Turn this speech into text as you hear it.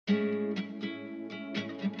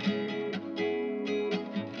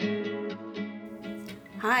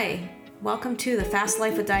Hi, welcome to the Fast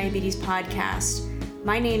Life with Diabetes podcast.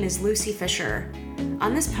 My name is Lucy Fisher.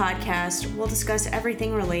 On this podcast, we'll discuss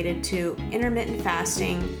everything related to intermittent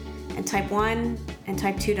fasting and type 1 and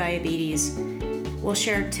type 2 diabetes. We'll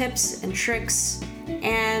share tips and tricks,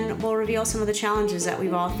 and we'll reveal some of the challenges that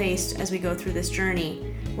we've all faced as we go through this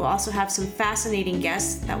journey. We'll also have some fascinating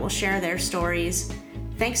guests that will share their stories.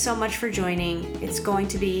 Thanks so much for joining. It's going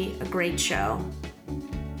to be a great show.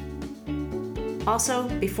 Also,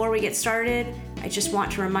 before we get started, I just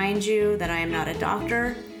want to remind you that I am not a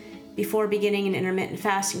doctor. Before beginning an intermittent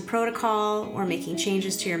fasting protocol or making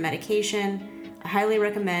changes to your medication, I highly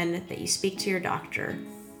recommend that you speak to your doctor.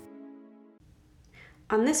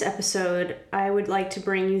 On this episode, I would like to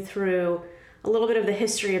bring you through a little bit of the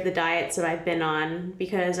history of the diets that I've been on,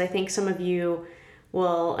 because I think some of you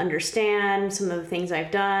will understand some of the things I've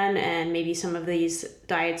done, and maybe some of these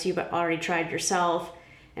diets you've already tried yourself.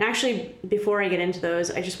 And actually, before I get into those,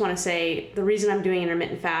 I just want to say the reason I'm doing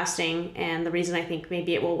intermittent fasting and the reason I think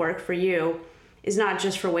maybe it will work for you is not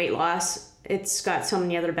just for weight loss. It's got so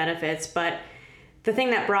many other benefits, but the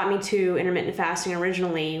thing that brought me to intermittent fasting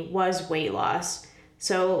originally was weight loss.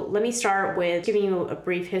 So let me start with giving you a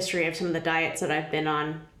brief history of some of the diets that I've been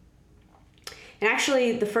on. And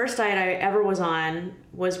actually, the first diet I ever was on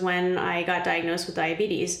was when I got diagnosed with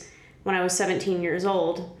diabetes when I was 17 years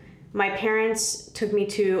old. My parents took me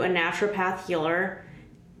to a naturopath healer,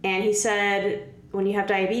 and he said, when you have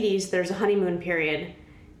diabetes, there's a honeymoon period.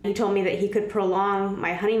 He told me that he could prolong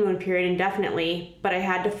my honeymoon period indefinitely, but I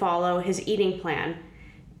had to follow his eating plan.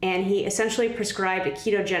 And he essentially prescribed a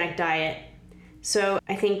ketogenic diet. So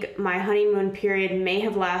I think my honeymoon period may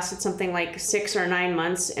have lasted something like 6 or 9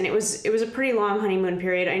 months, and it was a pretty long honeymoon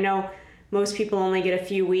period. I know most people only get a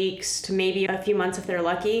few weeks to maybe a few months if they're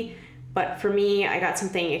lucky. But for me, I got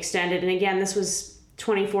something extended. And again, this was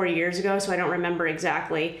 24 years ago, so I don't remember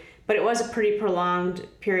exactly. But it was a pretty prolonged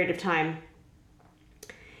period of time.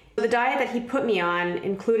 The diet that he put me on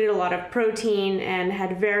included a lot of protein and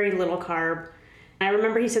had very little carb. And I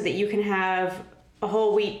remember he said that you can have a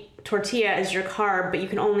whole wheat tortilla as your carb, but you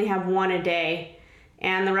can only have one a day.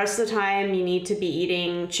 And the rest of the time, you need to be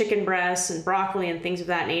eating chicken breasts and broccoli and things of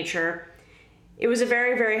that nature. It was a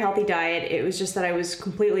very, very healthy diet. It was just that I was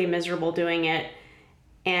completely miserable doing it.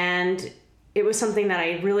 And it was something that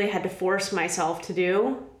I really had to force myself to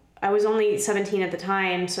do. I was only 17 at the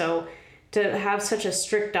time, so to have such a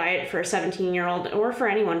strict diet for a 17-year-old, or for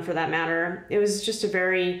anyone for that matter, it was just a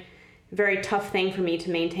very, very tough thing for me to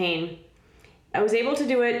maintain. I was able to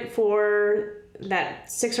do it for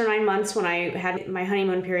that 6 or 9 months when I had my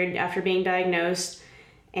honeymoon period after being diagnosed.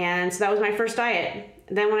 And so that was my first diet.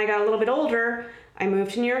 Then when I got a little bit older, I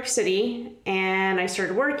moved to New York City and I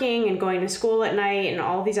started working and going to school at night and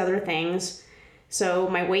all these other things. So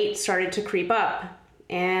my weight started to creep up.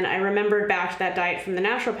 And I remembered back to that diet from the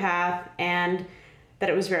naturopath and that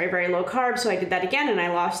it was very, very low carb. So I did that again and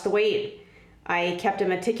I lost the weight. I kept a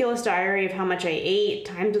meticulous diary of how much I ate,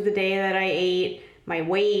 times of the day that I ate, my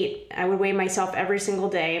weight. I would weigh myself every single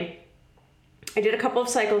day. I did a couple of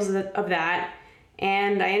cycles of that.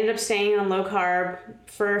 And I ended up staying on low carb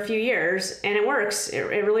for a few years, and it works. It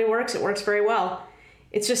really works. It works very well.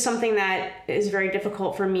 It's just something that is very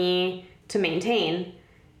difficult for me to maintain.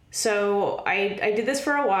 So I did this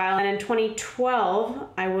for a while, and in 2012,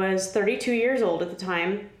 I was 32 years old at the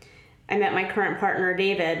time. I met my current partner,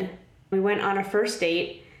 David. We went on a first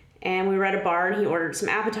date, and we were at a bar, and he ordered some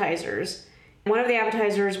appetizers. One of the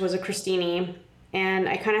appetizers was a crostini, and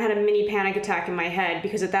I kind of had a mini panic attack in my head,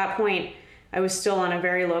 because at that point, I was still on a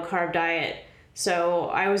very low carb diet. So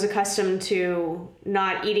I was accustomed to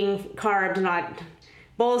not eating carbs, not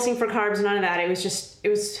bolusing for carbs, none of that. It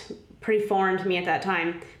was pretty foreign to me at that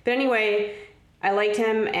time. But anyway, I liked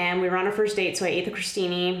him and we were on a first date, so I ate the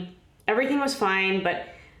crostini. Everything was fine, but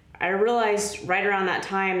I realized right around that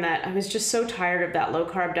time that I was just so tired of that low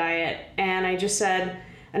carb diet. And I just said,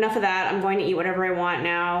 enough of that, I'm going to eat whatever I want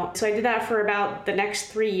now. So I did that for about the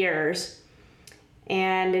next 3 years.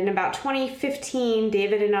 And in about 2015,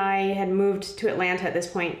 David and I had moved to Atlanta at this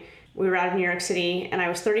point. We were out of New York City, and I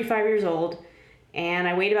was 35 years old, and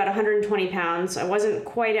I weighed about 120 pounds. I wasn't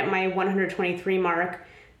quite at my 123 mark.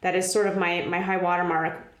 That is sort of my high water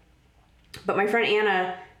mark. But my friend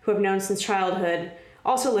Anna, who I've known since childhood,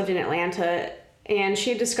 also lived in Atlanta, and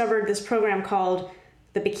she had discovered this program called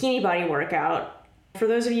the Bikini Body Workout. For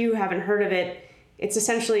those of you who haven't heard of it, it's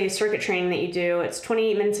essentially a circuit training that you do. It's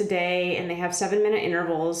 28 minutes a day, and they have 7-minute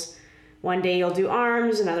intervals. One day you'll do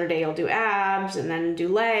arms, another day you'll do abs, and then do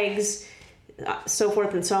legs, so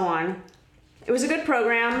forth and so on. It was a good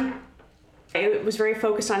program. It was very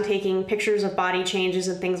focused on taking pictures of body changes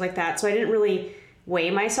and things like that, so I didn't really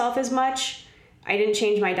weigh myself as much. I didn't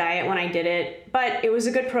change my diet when I did it, but it was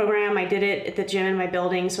a good program. I did it at the gym in my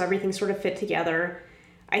building, so everything sort of fit together.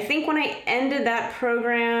 I think when I ended that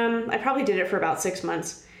program, I probably did it for about 6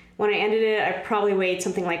 months. When I ended it, I probably weighed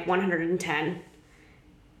something like 110.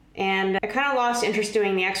 And I kind of lost interest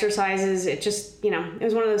doing the exercises. It just, it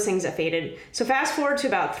was one of those things that faded. So fast forward to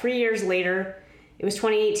about 3 years later, it was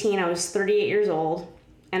 2018, I was 38 years old,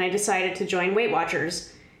 and I decided to join Weight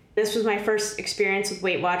Watchers. This was my first experience with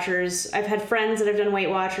Weight Watchers. I've had friends that have done Weight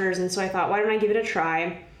Watchers, and so I thought, why don't I give it a try?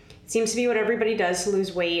 It seems to be what everybody does to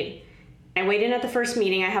lose weight. I weighed in at the first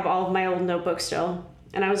meeting. I have all of my old notebooks still,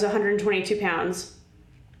 and I was 122 pounds.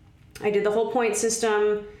 I did the whole point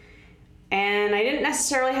system, and I didn't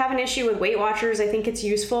necessarily have an issue with Weight Watchers. I think it's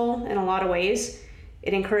useful in a lot of ways.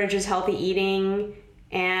 It encourages healthy eating,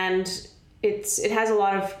 and it has a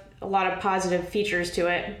lot of positive features to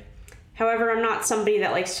it. However, I'm not somebody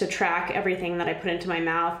that likes to track everything that I put into my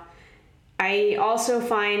mouth. I also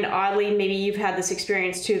find, oddly, maybe you've had this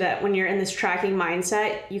experience too, that when you're in this tracking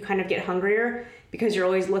mindset, you kind of get hungrier because you're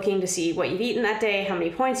always looking to see what you've eaten that day, how many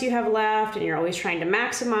points you have left, and you're always trying to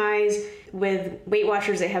maximize. With Weight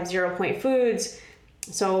Watchers, they have 0-point foods.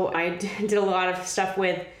 So I did a lot of stuff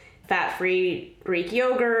with fat-free Greek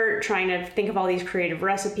yogurt, trying to think of all these creative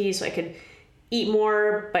recipes so I could eat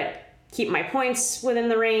more, but keep my points within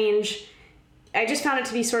the range. I just found it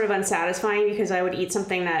to be sort of unsatisfying because I would eat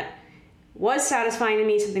something that was satisfying to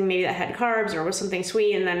me, something maybe that had carbs or was something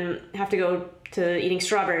sweet, and then have to go to eating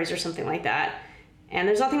strawberries or something like that. And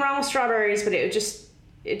there's nothing wrong with strawberries, but it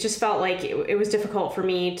just felt like it was difficult for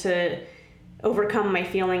me to overcome my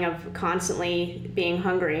feeling of constantly being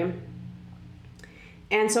hungry.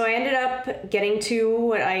 And so I ended up getting to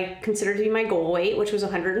what I consider to be my goal weight, which was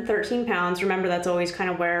 113 pounds. Remember, that's always kind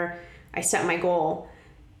of where I set my goal.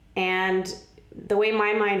 And the way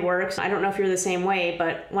my mind works, I don't know if you're the same way,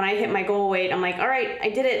 but when I hit my goal weight, I'm like, all right, I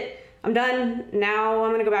did it. I'm done. Now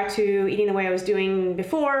I'm going to go back to eating the way I was doing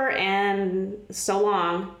before, and so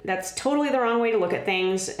long. That's totally the wrong way to look at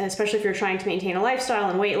things, especially if you're trying to maintain a lifestyle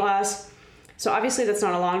and weight loss. So obviously that's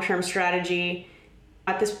not a long-term strategy.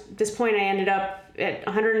 At this point, I ended up at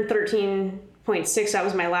 113.6. That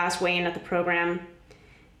was my last weigh-in at the program.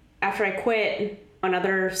 After I quit,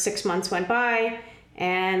 another 6 months went by,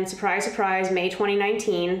 and surprise, surprise, May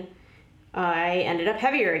 2019, I ended up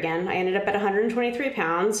heavier again. I ended up at 123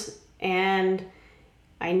 pounds, and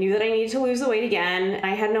I knew that I needed to lose the weight again.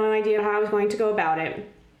 I had no idea how I was going to go about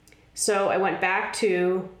it. So I went back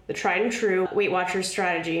to the tried and true Weight Watchers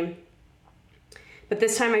strategy. But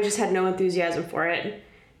this time I just had no enthusiasm for it.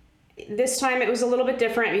 This time it was a little bit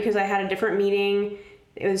different because I had a different meeting.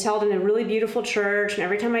 It was held in a really beautiful church, and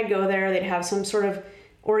every time I'd go there, they'd have some sort of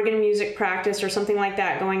organ music practice or something like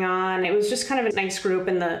that going on. It was just kind of a nice group,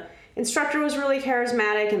 and the instructor was really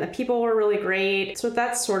charismatic, and the people were really great. So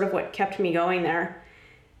that's sort of what kept me going there.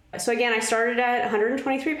 So again, I started at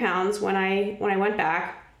 123 pounds when I went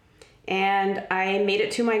back, and I made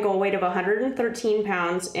it to my goal weight of 113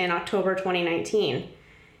 pounds in October 2019.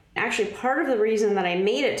 Actually, part of the reason that I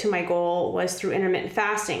made it to my goal was through intermittent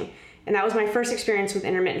fasting, and that was my first experience with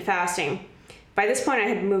intermittent fasting. By this point, I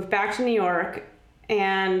had moved back to New York,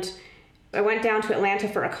 and I went down to Atlanta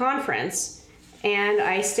for a conference, and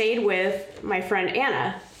I stayed with my friend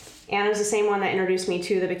Anna. Anna's the same one that introduced me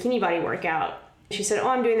to the bikini body workout. She said,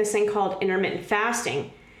 I'm doing this thing called intermittent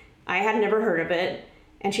fasting. I had never heard of it.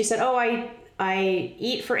 And she said, I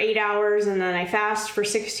eat for 8 hours and then I fast for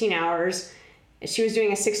 16 hours. She was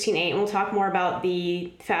doing a 16-8, and we'll talk more about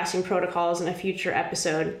the fasting protocols in a future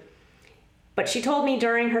episode. But she told me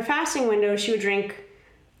during her fasting window, she would drink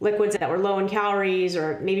liquids that were low in calories,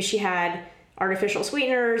 or maybe she had artificial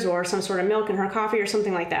sweeteners or some sort of milk in her coffee or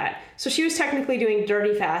something like that. So she was technically doing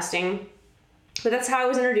dirty fasting, but that's how I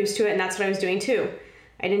was introduced to it, and that's what I was doing too.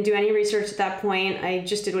 I didn't do any research at that point. I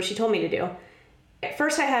just did what she told me to do. At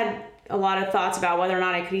first, I had a lot of thoughts about whether or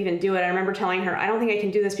not I could even do it. I remember telling her, I don't think I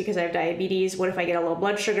can do this because I have diabetes. What if I get a low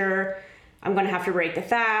blood sugar? I'm going to have to break the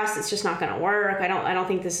fast. It's just not going to work. I don't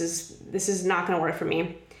think this is not going to work for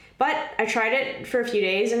me. But I tried it for a few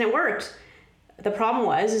days and it worked. The problem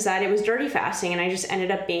was that it was dirty fasting, and I just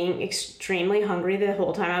ended up being extremely hungry the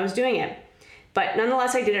whole time I was doing it. But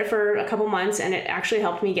nonetheless, I did it for a couple months, and it actually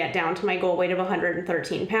helped me get down to my goal weight of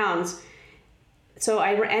 113 pounds. So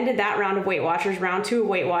I ended that round of Weight Watchers, round 2 of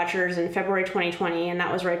Weight Watchers, in February 2020, and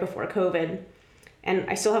that was right before COVID. And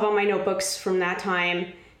I still have all my notebooks from that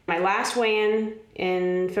time. My last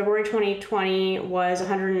weigh-in February 2020 was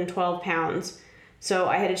 112 pounds. So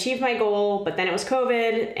I had achieved my goal, but then it was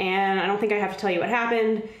COVID, and I don't think I have to tell you what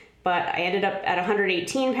happened, but I ended up at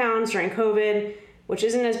 118 pounds during COVID, which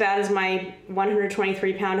isn't as bad as my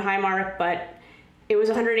 123 pound high mark, but it was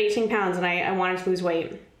 118 pounds and I wanted to lose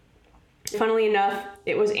weight. Funnily enough,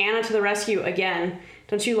 it was Anna to the rescue again.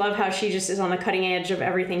 Don't you love how she just is on the cutting edge of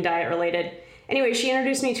everything diet related? Anyway, she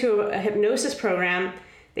introduced me to a hypnosis program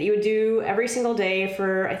that you would do every single day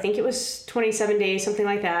for, I think it was 27 days, something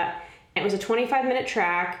like that. It was a 25-minute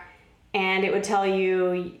track, and it would tell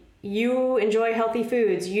you, you enjoy healthy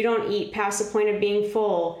foods. You don't eat past the point of being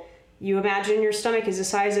full. You imagine your stomach is the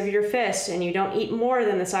size of your fist, and you don't eat more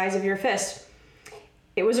than the size of your fist.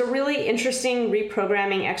 It was a really interesting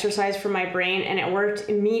reprogramming exercise for my brain, and it worked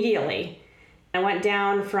immediately. I went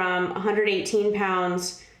down from 118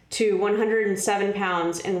 pounds to 107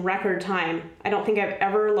 pounds in record time. I don't think I've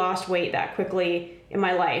ever lost weight that quickly in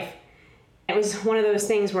my life. It was one of those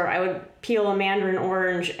things where I would peel a mandarin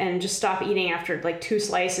orange and just stop eating after like 2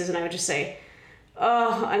 slices, and I would just say,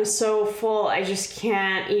 oh, I'm so full, I just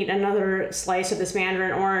can't eat another slice of this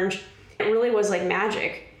mandarin orange. It really was like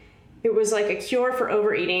magic. It was like a cure for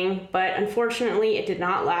overeating, but unfortunately it did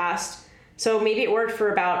not last. So maybe it worked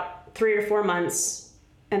for about 3 or 4 months,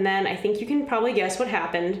 and then I think you can probably guess what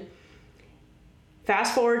happened.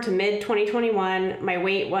 Fast forward to mid-2021, my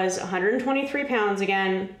weight was 123 pounds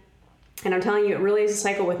again, and I'm telling you, it really is a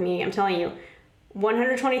cycle with me. I'm telling you,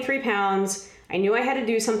 123 pounds, I knew I had to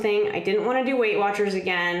do something. I didn't want to do Weight Watchers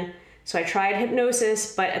again, so I tried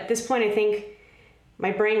hypnosis, but at this point I think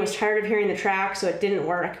my brain was tired of hearing the track, so it didn't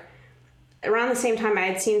work. Around the same time, I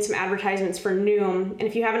had seen some advertisements for Noom, and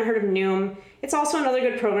if you haven't heard of Noom, it's also another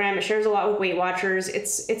good program. It shares a lot with Weight Watchers.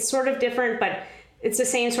 It's sort of different, but it's the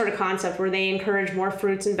same sort of concept where they encourage more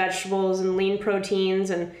fruits and vegetables and lean proteins,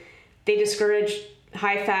 and they discourage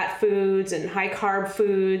high-fat foods and high-carb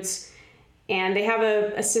foods. And they have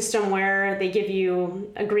a system where they give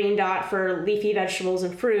you a green dot for leafy vegetables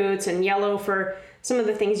and fruits, and yellow for some of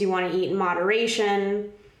the things you want to eat in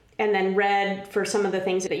moderation, and then red for some of the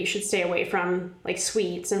things that you should stay away from, like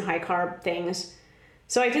sweets and high-carb things.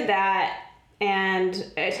 So I did that, and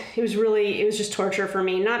it was just torture for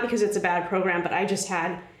me, not because it's a bad program, but I just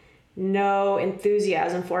had no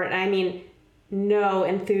enthusiasm for it. And I mean, no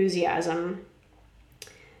enthusiasm.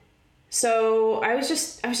 So I was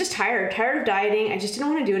just tired of dieting. I just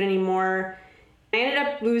didn't want to do it anymore. I ended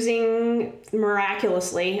up losing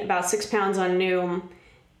miraculously about 6 pounds on Noom.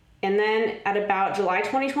 And then at about July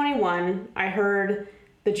 2021, I heard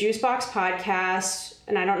the Juicebox podcast,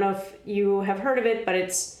 and I don't know if you have heard of it, but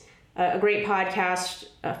it's a great podcast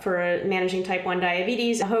for managing type 1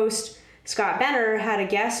 diabetes. The host, Scott Benner, had a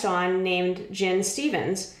guest on named Jen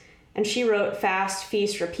Stevens, and she wrote Fast,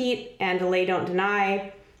 Feast, Repeat, and Delay, Don't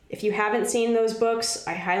Deny. If you haven't seen those books,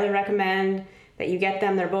 I highly recommend that you get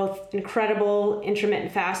them. They're both incredible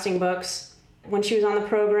intermittent fasting books. When she was on the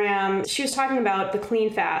program, she was talking about the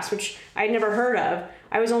clean fast, which I'd never heard of.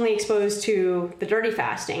 I was only exposed to the dirty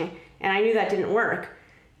fasting, and I knew that didn't work.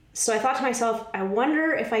 So I thought to myself, I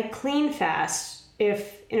wonder if I clean fast,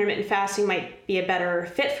 if intermittent fasting might be a better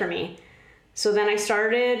fit for me. So then I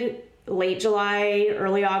started late July,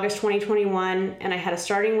 early August 2021, and I had a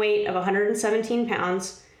starting weight of 117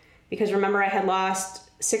 pounds, because remember I had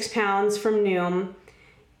lost 6 pounds from Noom,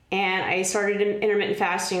 and I started intermittent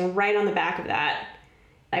fasting right on the back of that.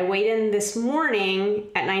 I weighed in this morning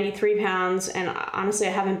at 93 pounds, and honestly,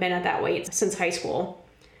 I haven't been at that weight since high school.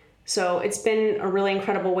 So it's been a really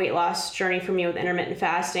incredible weight loss journey for me with intermittent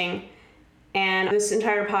fasting. And this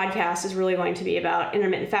entire podcast is really going to be about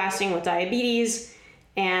intermittent fasting with diabetes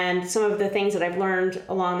and some of the things that I've learned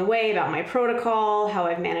along the way about my protocol, how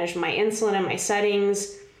I've managed my insulin and my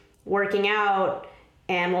settings, working out,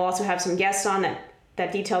 and we'll also have some guests on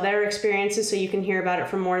that detail their experiences so you can hear about it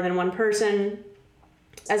from more than one person.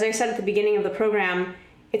 As I said at the beginning of the program,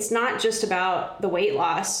 it's not just about the weight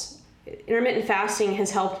loss. Intermittent fasting has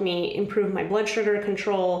helped me improve my blood sugar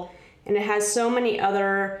control, and it has so many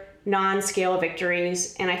other non-scale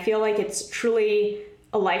victories, and I feel like it's truly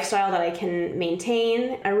a lifestyle that I can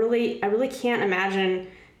maintain. I really can't imagine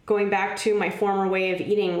going back to my former way of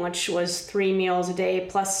eating, which was 3 meals a day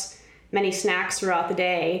plus many snacks throughout the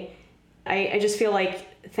day. I just feel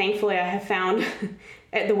like, thankfully, I have found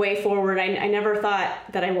the way forward. I never thought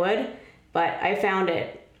that I would, but I found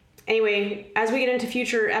it. Anyway, as we get into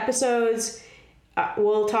future episodes,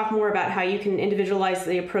 we'll talk more about how you can individualize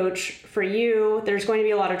the approach for you. There's going to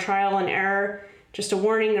be a lot of trial and error. Just a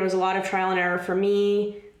warning, there was a lot of trial and error for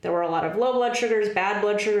me. There were a lot of low blood sugars, bad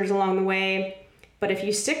blood sugars along the way. But if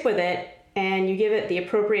you stick with it and you give it the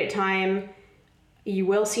appropriate time, you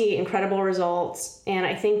will see incredible results. And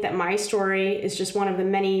I think that my story is just one of the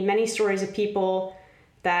many, many stories of people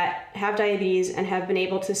that have diabetes and have been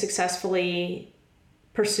able to successfully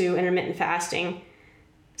pursue intermittent fasting.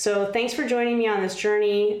 So thanks for joining me on this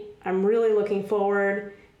journey. I'm really looking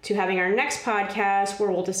forward to having our next podcast where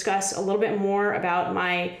we'll discuss a little bit more about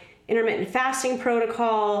my intermittent fasting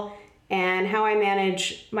protocol and how I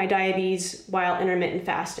manage my diabetes while intermittent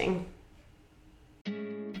fasting.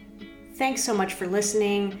 Thanks so much for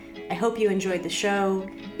listening. I hope you enjoyed the show.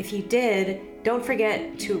 If you did, don't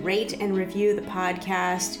forget to rate and review the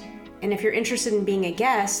podcast. And if you're interested in being a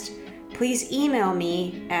guest, please email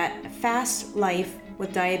me at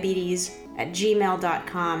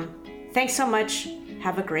fastlifewithdiabetes@gmail.com. Thanks so much.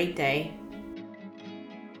 Have a great day.